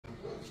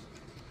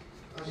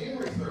On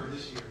January 3rd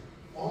this year,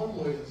 all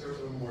employees at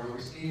Sarasota Memorial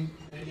received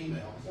an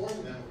email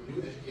informing them of a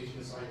new education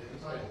assignment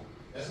entitled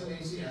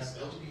SMACS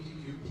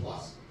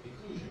LGBTQ+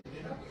 Inclusion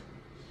in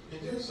Healthcare. In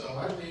doing so,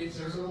 I believe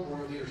Sarasota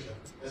Memorial leadership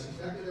has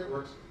infected their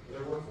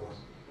workforce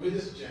with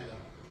this agenda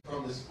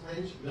from this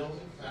fringe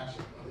militant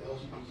faction of the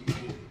LGBT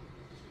community.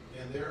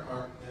 And they're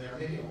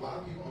making a lot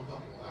of people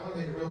uncomfortable. I want to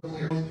make it real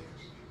clear.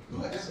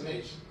 Who at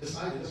SMH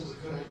decided this was a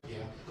good idea?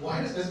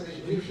 Why does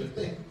SMH leadership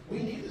think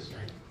we need this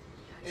training?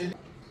 And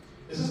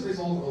is this a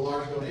result of a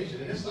large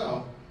donation? And if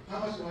so, how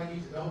much do I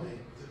need to donate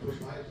to push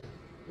my agenda?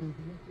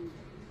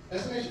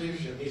 SMH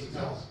leadership needs to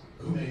tell us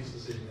who made this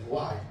decision and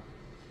why.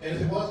 And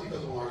if it was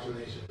because of a large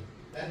donation,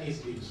 that needs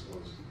to be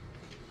disclosed.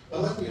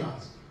 But let's be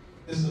honest.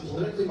 This is a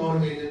politically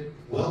motivated,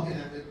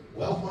 well-connected,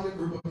 well-funded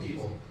group of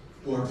people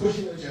who are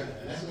pushing an agenda,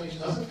 and SMH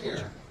doesn't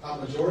care how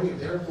the majority of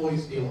their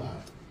employees feel about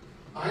it.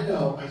 I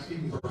know I'm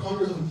speaking for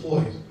hundreds of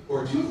employees who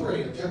are too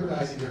afraid of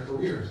jeopardizing their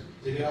careers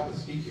to get up and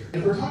speak here.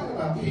 And if we're talking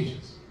about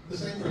patients, the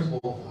same principle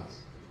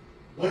applies.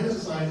 When is the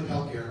science of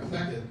healthcare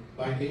affected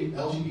by the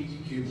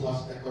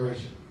LGBTQ+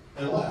 declaration,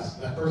 unless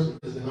that person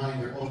is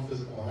denying their own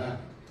physical anatomy?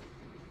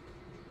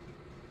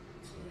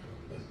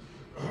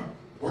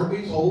 Weren't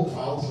we told to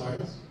follow the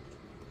science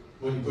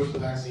when you push the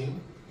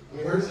vaccine? I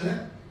mean, where does it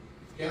end?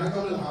 Can I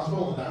come to the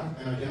hospital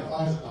and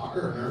identify as a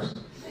doctor or nurse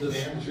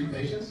to treat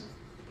patients?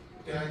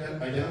 Can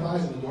I identify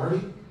as a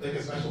minority that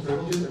gets special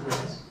privileges or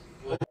grants?